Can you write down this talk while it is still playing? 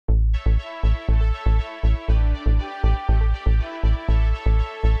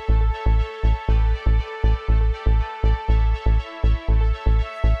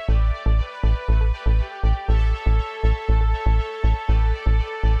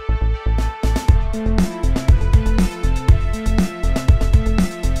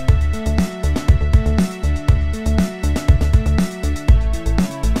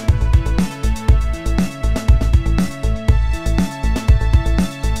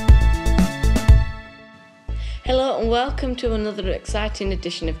welcome to another exciting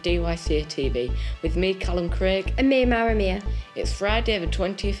edition of DYCA TV with me, Callum Craig. And me, Meah. It's Friday the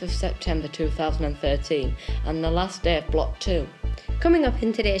 20th of September 2013 and the last day of Block 2. Coming up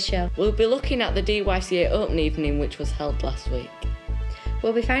in today's show, We'll be looking at the DYCA Open Evening which was held last week.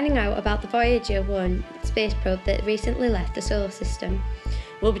 we'll be finding out about the Voyager 1 space probe that recently left the solar system.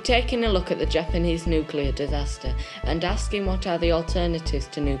 We'll be taking a look at the Japanese nuclear disaster and asking what are the alternatives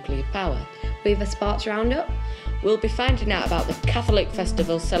to nuclear power. We have a sports roundup. We'll be finding out about the Catholic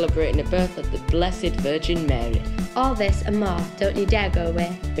festival celebrating the birth of the Blessed Virgin Mary. All this and more, don't you dare go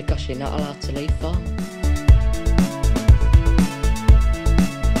away. Because you're not allowed to leave for.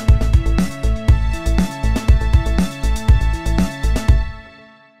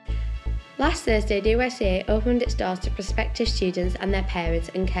 Last Thursday, DYCA opened its doors to prospective students and their parents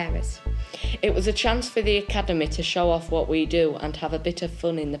and carers. It was a chance for the Academy to show off what we do and have a bit of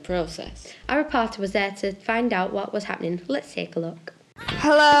fun in the process. Our reporter was there to find out what was happening. Let's take a look.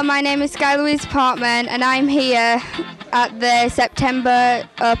 Hello, my name is Sky Louise Portman and I'm here at the September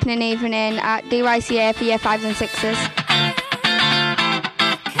opening evening at DYCA for Year 5s and 6s.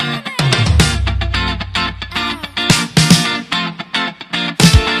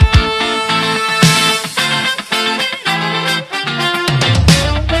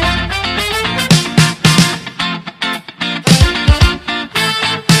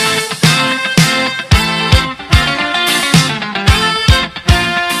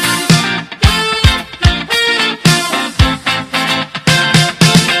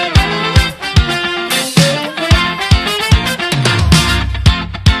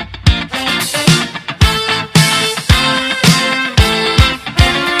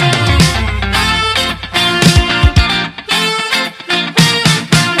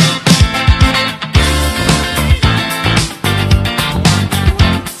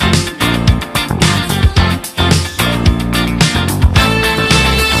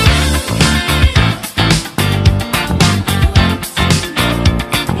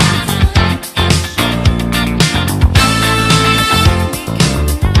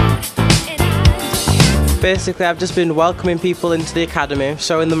 Basically, I've just been welcoming people into the academy,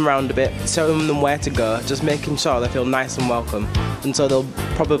 showing them around a bit, showing them where to go, just making sure they feel nice and welcome, and so they'll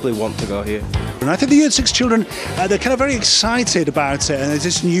probably want to go here. And I think the Year 6 children, they're kind of very excited about it, and there's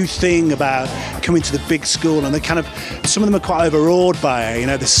this new thing about coming to the big school, and some of them are quite overawed by it, you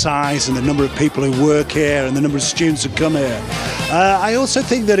know, the size and the number of people who work here and the number of students who come here. I also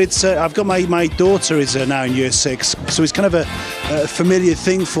think that it's, I've got my daughter is now in Year 6, so it's kind of a familiar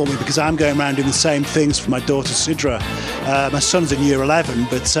thing for me because I'm going around doing the same things for my daughter Sidra. My son's in Year 11,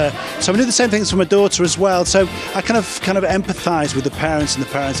 but so I'm doing the same things for my daughter as well, so I kind of empathise with the parents and the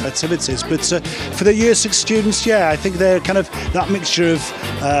parents' activities, but for the Year 6 students, yeah, I think they're kind of that mixture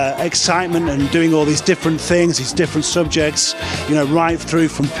of excitement and doing all these different things, these different subjects, you know, right through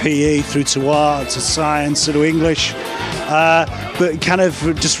from PE through to art, to science, to English, but kind of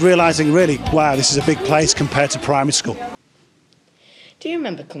just realising really, wow, this is a big place compared to primary school. Do you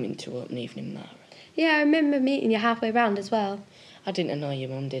remember coming to Open Evening, Mara? Yeah, I remember meeting you halfway round as well. I didn't know your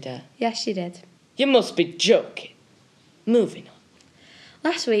mum did her. Yes, she did. You must be joking. Moving on.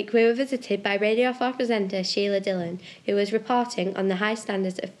 Last week, we were visited by Radio 4 presenter Sheila Dillon, who was reporting on the high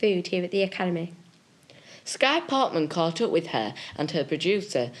standards of food here at the Academy. Sky Portman caught up with her and her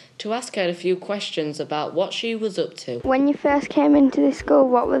producer to ask her a few questions about what she was up to. When you first came into this school,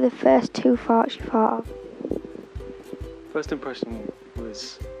 what were the first two thoughts you thought of? First impression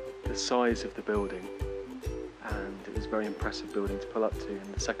was the size of the building, and it was a very impressive building to pull up to,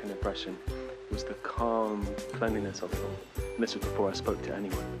 and the second impression was the calm cleanliness of it all. And this was before I spoke to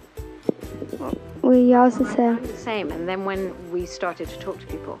anyone. Were yours the same? The same, and then when we started to talk to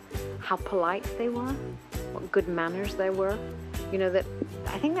people, how polite they were, what good manners there were. You know, that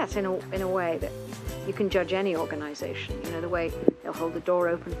I think that's in a way that you can judge any organisation. You know, the way they'll hold the door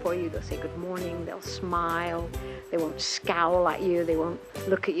open for you, they'll say good morning, they'll smile, they won't scowl at you, they won't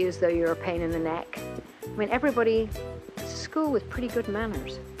look at you as though you're a pain in the neck. I mean, everybody, it's a school with pretty good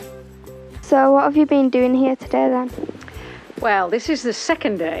manners. So what have you been doing here today then? Well, this is the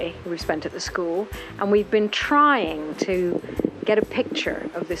second day we've spent at the school, and we've been trying to get a picture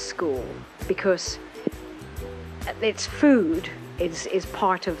of this school because its food is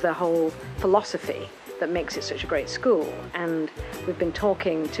part of the whole philosophy that makes it such a great school. And we've been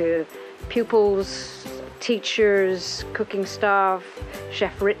talking to pupils, teachers, cooking staff,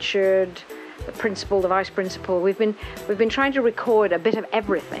 Chef Richard, the principal, the vice principal. We've been trying to record a bit of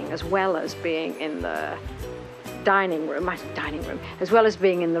everything, as well as being in the dining room, as well as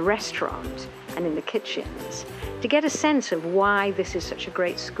being in the restaurant, and in the kitchens, to get a sense of why this is such a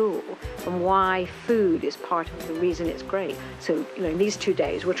great school and why food is part of the reason it's great. So, in these 2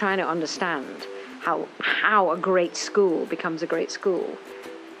 days, we're trying to understand how a great school becomes a great school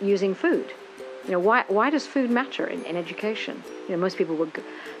using food. Why does food matter in education? Most people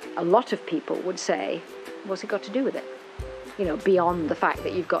a lot of people would say, what's it got to do with it? Beyond the fact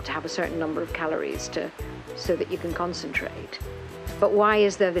that you've got to have a certain number of calories so that you can concentrate. But why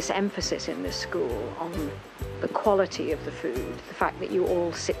is there this emphasis in this school on the quality of the food, the fact that you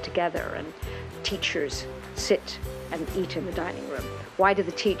all sit together and teachers sit and eat in the dining room? Why do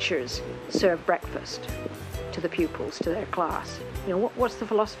the teachers serve breakfast to the pupils, to their class? What's the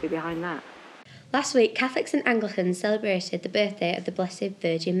philosophy behind that? Last week, Catholics and Anglicans celebrated the birthday of the Blessed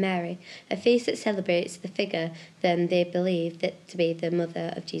Virgin Mary, a feast that celebrates the figure that they believe to be the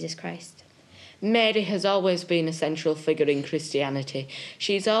mother of Jesus Christ. Mary has always been a central figure in Christianity.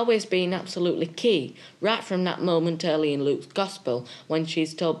 She's always been absolutely key, right from that moment early in Luke's Gospel when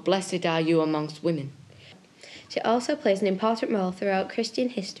she's told, "Blessed are you amongst women." She also plays an important role throughout Christian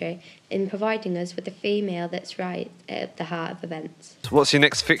history in providing us with a female that's right at the heart of events. What's your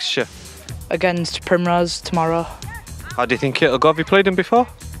next fixture? Against Primrose tomorrow. How do you think it'll go? Have you played them before?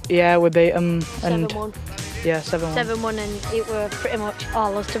 Yeah, we beat them. 7-1. Yeah, 7-1. 7-1, and it were pretty much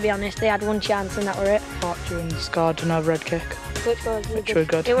all us, to be honest. They had one chance and that were it. Fortune scored an overhead kick. Which was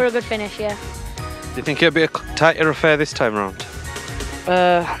good. It were a good finish, yeah. Do you think it'll be a tighter affair this time round?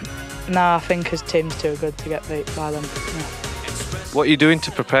 Nah, I think his team's too good to get beat by them. Yeah. What are you doing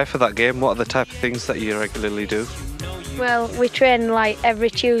to prepare for that game? What are the type of things that you regularly do? Well, we train every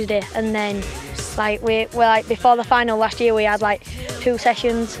Tuesday, and then before the final last year we had 2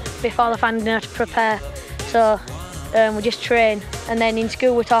 sessions before the final to prepare. So we just train, and then in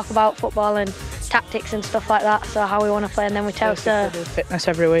school we talk about football and tactics and stuff like that. So how we want to play, and then we tell us. We do fitness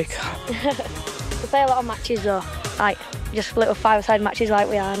every week. We play a lot of matches though, just little 5-a-side matches like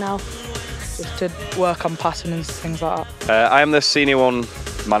we are now. Just to work on passing and things like that. I am the Senior 1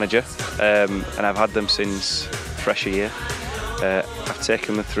 manager, and I've had them since Fresher year. I've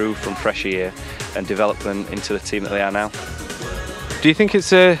taken them through from Fresher year and developed them into the team that they are now. Do you think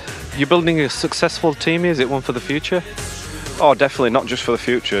you're building a successful team? Is it one for the future? Oh, definitely, not just for the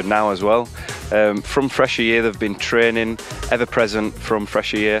future, now as well. From Fresher year, they've been training, ever present from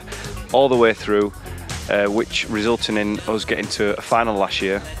Fresher year, all the way through, which resulted in us getting to a final last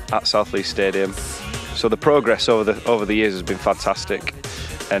year at South Leigh Stadium. So the progress over the years has been fantastic,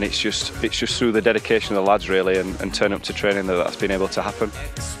 and it's just through the dedication of the lads really, and turn up to training that's been able to happen.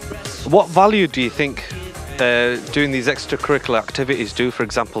 What value do you think doing these extracurricular activities do, for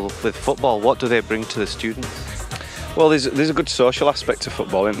example, with football? What do they bring to the students? Well, there's a good social aspect to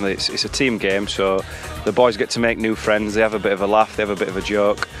football, isn't there? It's a team game, so the boys get to make new friends, they have a bit of a laugh, they have a bit of a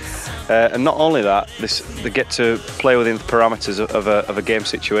joke. And not only that, they get to play within the parameters of a game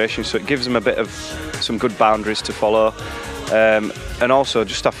situation, so it gives them a bit of some good boundaries to follow, and also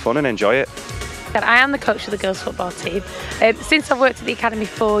just have fun and enjoy it. I am the coach of the girls' football team. Since I've worked at the academy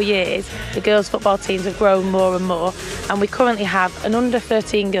 4 years, the girls' football teams have grown more and more, and we currently have an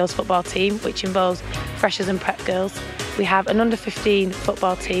under-13 girls' football team, which involves freshers and prep girls. We have an under-15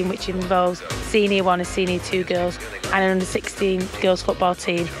 football team, which involves senior 1 and senior 2 girls, and an under-16 girls' football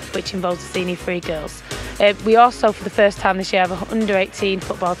team, which involves the senior 3 girls. We also, for the first time this year, have an under-18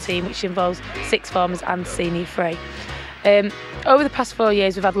 football team, which involves 6 formers and senior 3. Over the past 4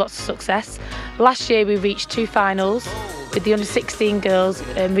 years, we've had lots of success. Last year, we reached 2 finals, with the under-16 girls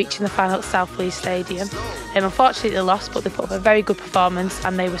reaching the final at South Leigh Stadium. Unfortunately, they lost, but they put up a very good performance,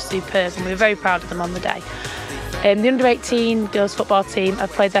 and they were superb, and we were very proud of them on the day. The under-18 girls football team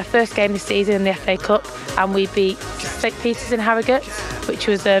have played their first game this season in the FA Cup, and we beat St Peter's in Harrogate, which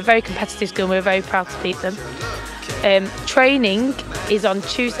was a very competitive school, and we were very proud to beat them. Training is on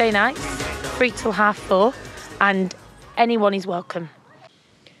Tuesday nights, 3 till 4:30, and anyone is welcome.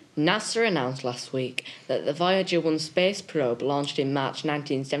 NASA announced last week that the Voyager 1 space probe, launched in March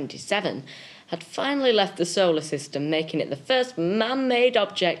 1977, had finally left the solar system, making it the first man-made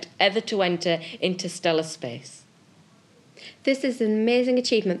object ever to enter interstellar space. This is an amazing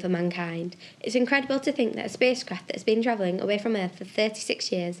achievement for mankind. It's incredible to think that a spacecraft that has been travelling away from Earth for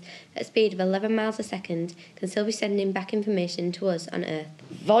 36 years at a speed of 11 miles a second can still be sending back information to us on Earth.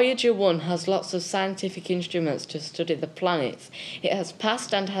 Voyager 1 has lots of scientific instruments to study the planets. It has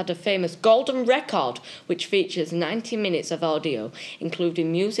passed and had a famous golden record, which features 90 minutes of audio,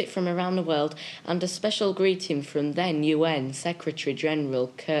 including music from around the world and a special greeting from then UN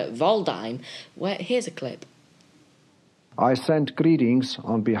Secretary-General Kurt Waldheim. Here's a clip. I send greetings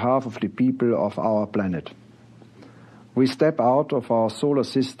on behalf of the people of our planet. We step out of our solar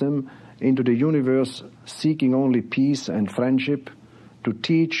system into the universe seeking only peace and friendship, to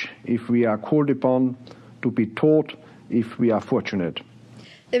teach if we are called upon, to be taught if we are fortunate.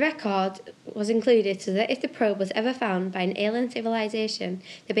 The record was included so that if the probe was ever found by an alien civilization,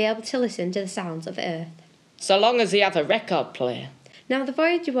 they'd be able to listen to the sounds of Earth. So long as you have a record player. Now, the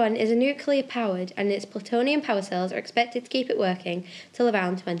Voyager 1 is a nuclear-powered and its plutonium power cells are expected to keep it working till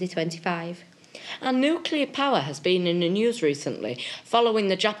around 2025. And nuclear power has been in the news recently, following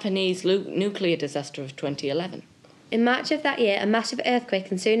the Japanese nuclear disaster of 2011. In March of that year, a massive earthquake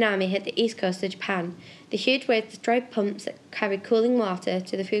and tsunami hit the east coast of Japan. The huge waves destroyed pumps that carried cooling water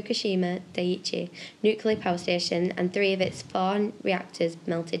to the Fukushima Daiichi nuclear power station, and 3 of its 4 reactors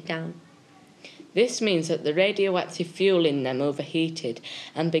melted down. This means that the radioactive fuel in them overheated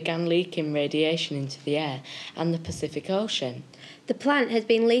and began leaking radiation into the air and the Pacific Ocean. The plant has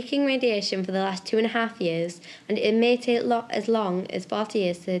been leaking radiation for the last 2.5 years, and it may take as long as 40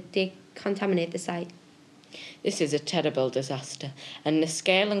 years to decontaminate the site. This is a terrible disaster, and the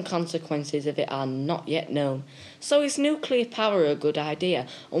scale and consequences of it are not yet known. So is nuclear power a good idea,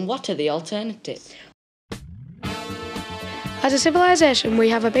 and what are the alternatives? As a civilization, we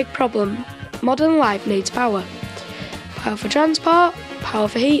have a big problem. Modern life needs power. Power for transport, power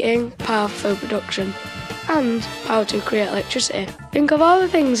for heating, power for food production, and power to create electricity. Think of all the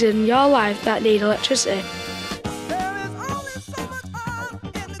things in your life that need electricity.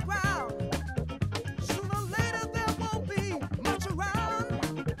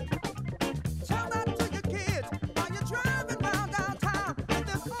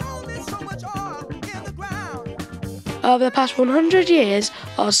 Over the past 100 years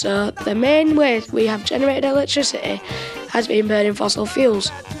or so, the main way we have generated electricity has been burning fossil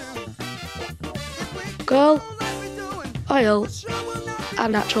fuels. Coal, oil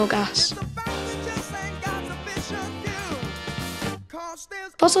and natural gas.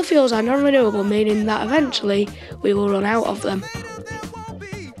 Fossil fuels are non-renewable, meaning that eventually we will run out of them.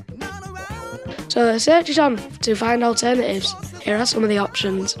 So the search is on to find alternatives. Here are some of the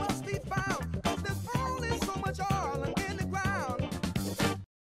options.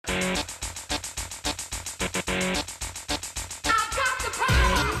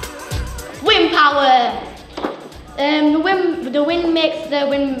 Wind power. The wind makes the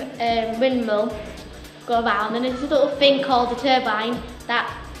windmill go round, and there's a little thing called a turbine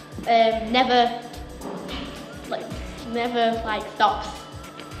that never stops.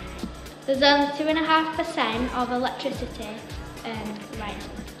 There's only 2.5% of electricity right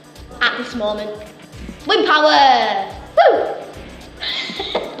now. At this moment. Wind power! Woo!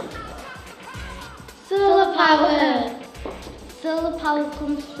 Solar power. Solar power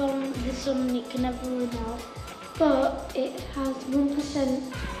comes from the sun and it can never run out, but it has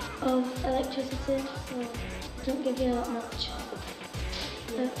 1% of electricity, so it doesn't give you that much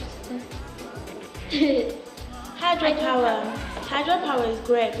electricity. Hydropower. Hydropower is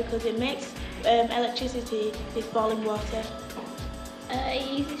great because it makes electricity with falling water. It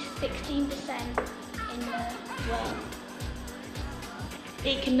uses 16% in the world.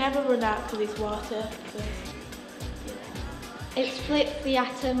 It can never run out because it's water. So. It splits the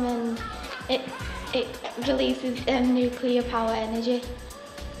atom and it releases nuclear power energy.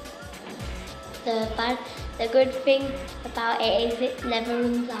 The good thing about it is it never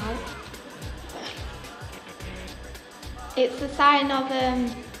runs out. It's a sign of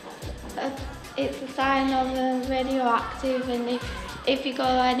radioactive, and if you go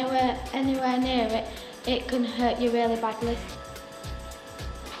anywhere near it, it can hurt you really badly.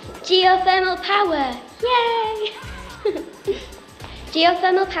 Geothermal power! Yay!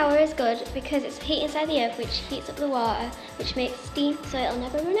 Geothermal power is good because it's heat inside the earth which heats up the water, which makes steam, so it'll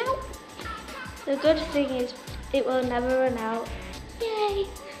never run out. The good thing is it will never run out. Yay!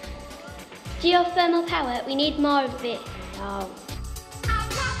 Geothermal power, we need more of it. No.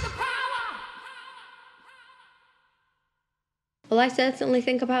 Well, I certainly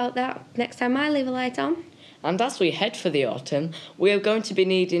think about that next time I leave a light on. And as we head for the autumn, we are going to be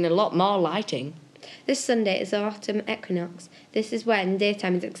needing a lot more lighting. This Sunday is the autumn equinox. This is when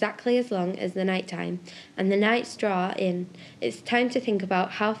daytime is exactly as long as the nighttime, and the nights draw in. It's time to think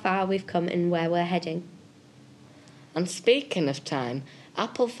about how far we've come and where we're heading. And speaking of time,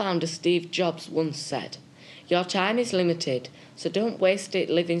 Apple founder Steve Jobs once said, "Your time is limited, so don't waste it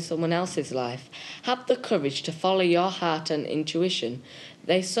living someone else's life. Have the courage to follow your heart and intuition.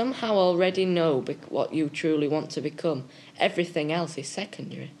 They somehow already know what you truly want to become. Everything else is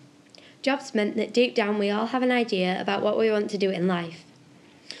secondary." Jobs meant that deep down we all have an idea about what we want to do in life.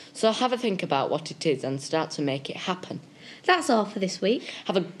 So have a think about what it is and start to make it happen. That's all for this week.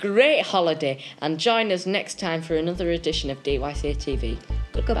 Have a great holiday and join us next time for another edition of DYCA TV.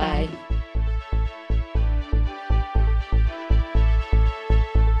 Goodbye.